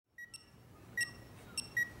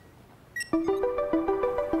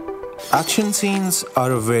Action scenes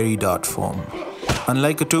are a varied art form.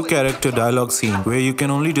 Unlike a two-character dialogue scene where you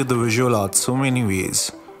can only do the visual arts so many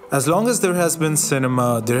ways. As long as there has been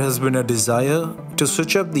cinema, there has been a desire to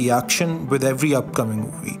switch up the action with every upcoming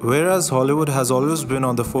movie. Whereas Hollywood has always been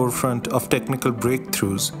on the forefront of technical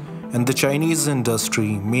breakthroughs, and the Chinese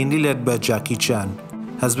industry, mainly led by Jackie Chan,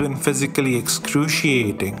 has been physically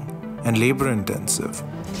excruciating and labor-intensive.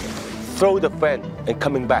 Throw the fan and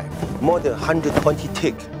coming back, more than 120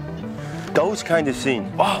 tick. Those kind of scenes,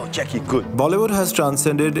 wow, Jackie, good. Bollywood has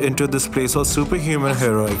transcended into this place of superhuman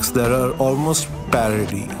heroics that are almost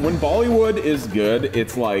parody. When Bollywood is good,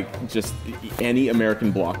 it's like just any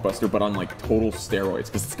American blockbuster, but on like total steroids,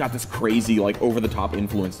 because it's got this crazy, like over-the-top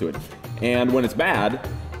influence to it. And when it's bad,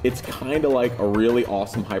 it's kind of like a really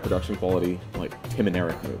awesome high production quality, like Tim and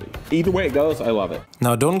Eric movie. Either way it goes, I love it.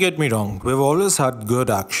 Now don't get me wrong, we've always had good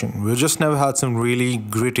action. We've just never had some really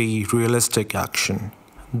gritty, realistic action.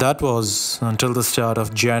 That was until the start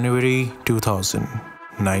of January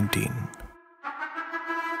 2019.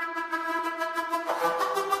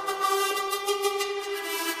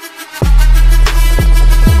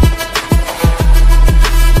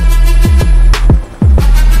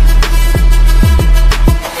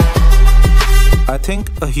 I think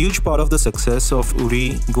a huge part of the success of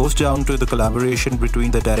Uri goes down to the collaboration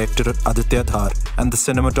between the director Aditya Dhar and the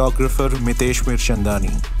cinematographer Mitesh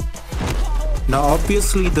Mirchandani. Now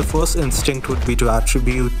obviously the first instinct would be to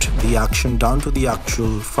attribute the action down to the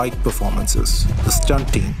actual fight performances, the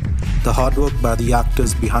stunt team, the hard work by the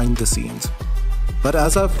actors behind the scenes. But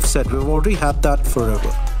as I've said, we've already had that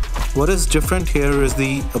forever. What is different here is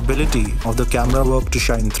the ability of the camera work to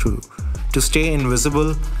shine through, to stay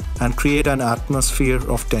invisible and create an atmosphere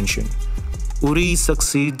of tension. Uri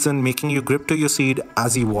succeeds in making you grip to your seat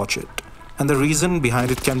as you watch it. And the reason behind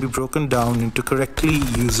it can be broken down into correctly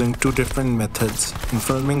using two different methods in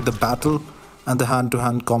filming the battle and the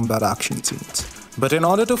hand-to-hand combat action scenes. But in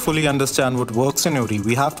order to fully understand what works in Uri,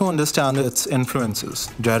 we have to understand its influences,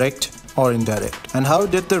 direct or indirect, and how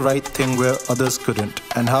it did the right thing where others couldn't,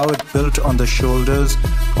 and how it built on the shoulders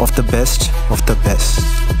of the best of the best.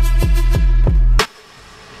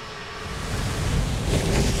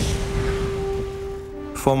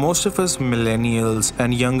 For most of us millennials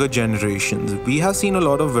and younger generations, we have seen a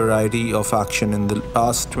lot of variety of action in the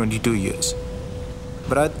past 22 years.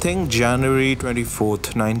 But I think January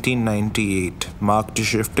 24th, 1998 marked a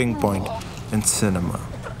shifting point in cinema.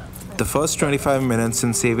 The first 25 minutes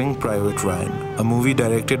in Saving Private Ryan, a movie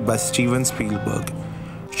directed by Steven Spielberg,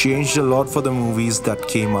 changed a lot for the movies that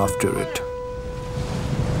came after it.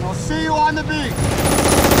 I'll see you on the beach.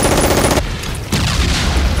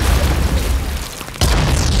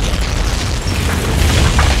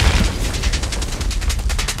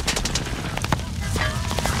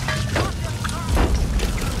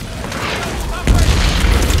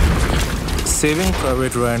 Saving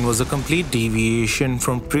Private Ryan was a complete deviation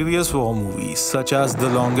from previous war movies such as The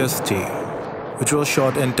Longest Day, which was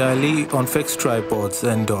shot entirely on fixed tripods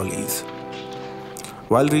and dollies.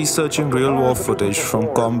 While researching real war footage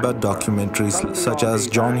from combat documentaries such as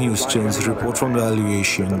John Huston's Report from the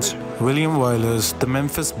Evaluations, William Wyler's The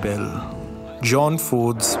Memphis Belle, John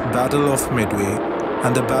Ford's Battle of Midway,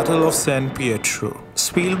 and the Battle of San Pietro,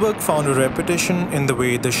 Spielberg found a repetition in the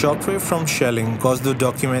way the shockwave from shelling caused the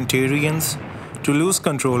documentarians to lose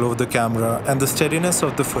control over the camera and the steadiness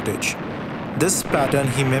of the footage. This pattern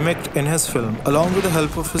he mimicked in his film along with the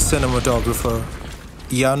help of his cinematographer,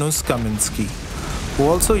 Janusz Kaminski, who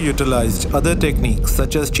also utilized other techniques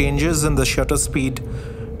such as changes in the shutter speed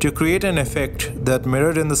to create an effect that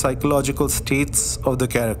mirrored in the psychological states of the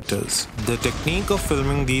characters. The technique of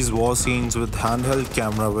filming these war scenes with handheld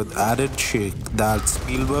camera with added shake that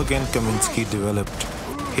Spielberg and Kaminski developed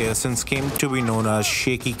here since came to be known as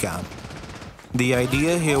shaky cam. The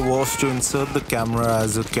idea here was to insert the camera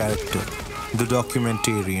as a character, the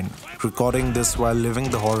documentarian, recording this while living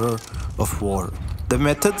the horror of war. The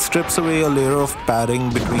method strips away a layer of padding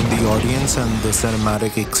between the audience and the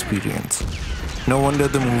cinematic experience. No wonder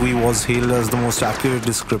the movie was hailed as the most accurate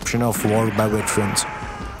description of war by veterans,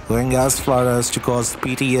 going as far as to cause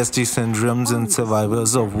PTSD syndromes in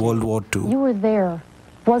survivors of World War II. You were there.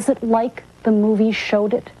 Was it like the movie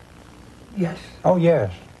showed it? Yes. Oh,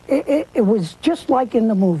 yes. It was just like in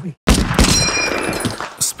the movie.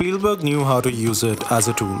 Spielberg knew how to use it as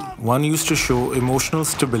a tool, one used to show emotional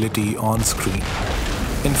stability on screen.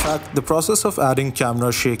 In fact, the process of adding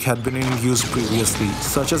camera shake had been in use previously,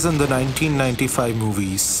 such as in the 1995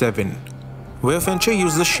 movie Seven, where Fincher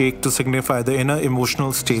used the shake to signify the inner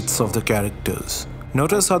emotional states of the characters.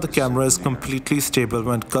 Notice how the camera is completely stable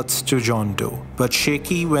when it cuts to John Doe, but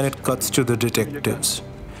shaky when it cuts to the detectives.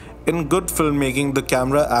 In good filmmaking, the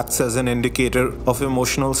camera acts as an indicator of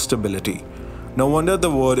emotional stability. No wonder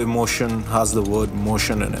the word emotion has the word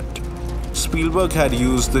motion in it. Spielberg had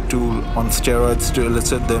used the tool on steroids to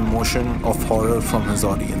elicit the emotion of horror from his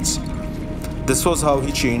audience. This was how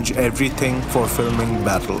he changed everything for filming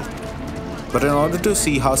battle. But in order to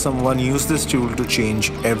see how someone used this tool to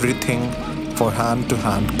change everything for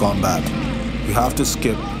hand-to-hand combat, you have to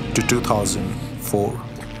skip to 2004.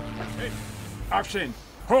 Action!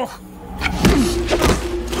 Hoch!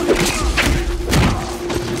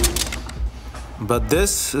 But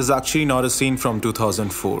this is actually not a scene from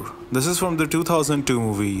 2004. This is from the 2002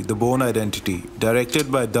 movie The Bourne Identity, directed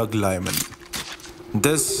by Doug Liman.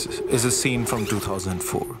 This is a scene from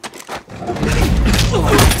 2004.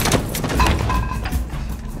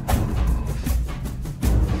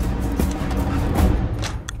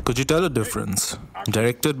 Could you tell a difference?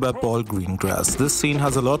 Directed by Paul Greengrass, this scene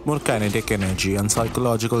has a lot more kinetic energy and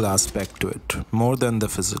psychological aspect to it, more than the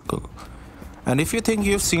physical. And if you think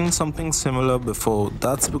you've seen something similar before,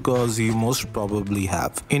 that's because you most probably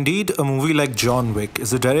have. Indeed, a movie like John Wick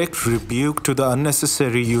is a direct rebuke to the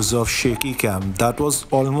unnecessary use of shaky cam that was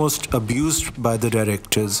almost abused by the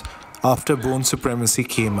directors after Bourne Supremacy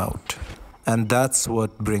came out. And that's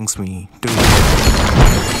what brings me to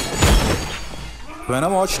when I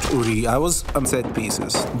watched Uri, I was on set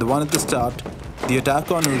pieces. The one at the start, the attack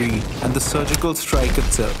on Uri, and the surgical strike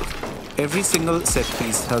itself. Every single set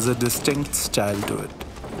piece has a distinct style to it,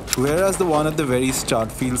 whereas the one at the very start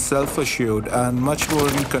feels self-assured and much more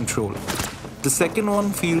in control. The second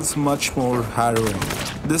one feels much more harrowing.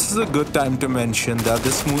 This is a good time to mention that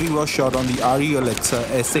this movie was shot on the RE Alexa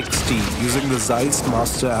SXT using the Zeiss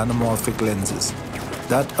Master anamorphic lenses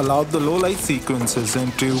that allowed the low-light sequences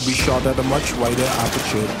to be shot at a much wider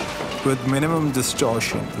aperture with minimum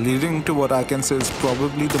distortion, leading to what I can say is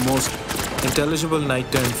probably the most intelligible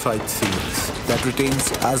nighttime fight scenes that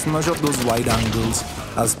retains as much of those wide angles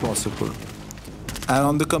as possible. And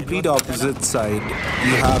on the complete opposite side,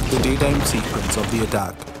 you have the daytime sequence of the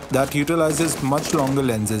attack that utilizes much longer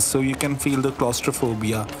lenses so you can feel the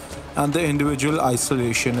claustrophobia and the individual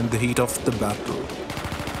isolation in the heat of the battle.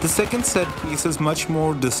 The second set piece is much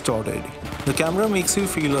more distorted. The camera makes you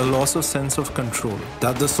feel a loss of sense of control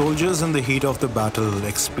that the soldiers in the heat of the battle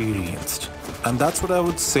experienced. And that's what I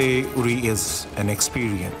would say Uri is, an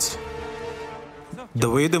experience. The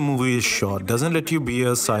way the movie is shot doesn't let you be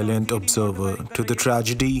a silent observer to the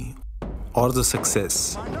tragedy or the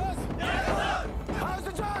success.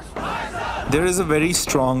 There is a very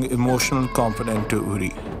strong emotional component to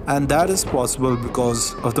Uri, and that is possible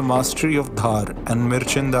because of the mastery of Dhar and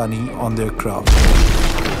Mirchandani on their craft.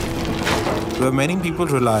 Where many people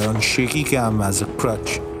rely on shaky cam as a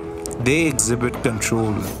crutch, they exhibit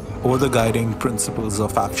control over the guiding principles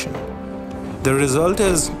of action. The result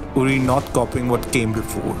is Uri not copying what came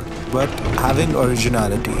before, but having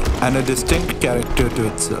originality and a distinct character to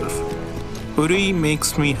itself. Uri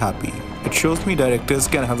makes me happy. It shows me directors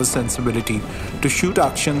can have a sensibility to shoot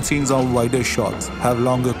action scenes on wider shots, have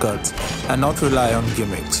longer cuts, and not rely on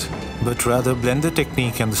gimmicks, but rather blend the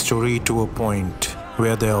technique and the story to a point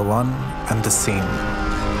where they are one and the same.